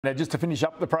Now, just to finish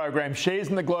up the program, shares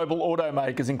in the global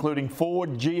automakers, including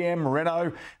Ford, GM,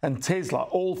 Renault and Tesla,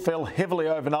 all fell heavily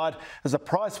overnight as a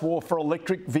price war for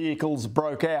electric vehicles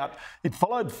broke out. It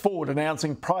followed Ford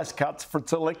announcing price cuts for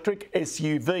its electric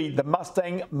SUV, the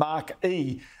Mustang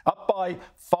Mach-E, up by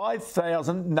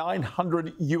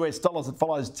 $5,900. It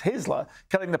follows Tesla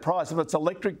cutting the price of its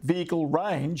electric vehicle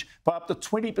range by up to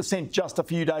 20% just a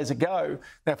few days ago.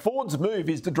 Now, Ford's move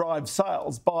is to drive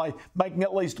sales by making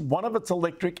at least one of its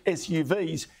electric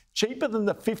SUVs cheaper than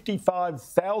the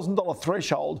 $55,000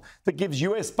 threshold that gives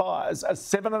US buyers a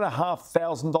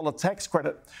 $7,500 tax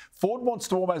credit. Ford wants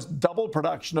to almost double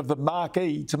production of the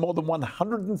Mach-E to more than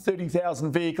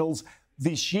 130,000 vehicles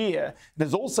this year, and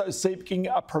is also seeking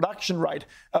a production rate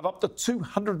of up to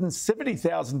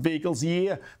 270,000 vehicles a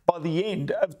year by the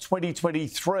end of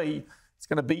 2023. It's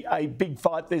going to be a big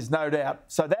fight, there's no doubt.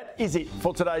 So that is it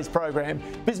for today's program.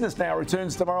 Business Now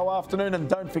returns tomorrow afternoon, and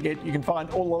don't forget you can find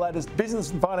all the latest business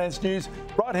and finance news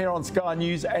right here on Sky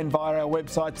News and via our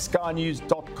website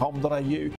skynews.com.au.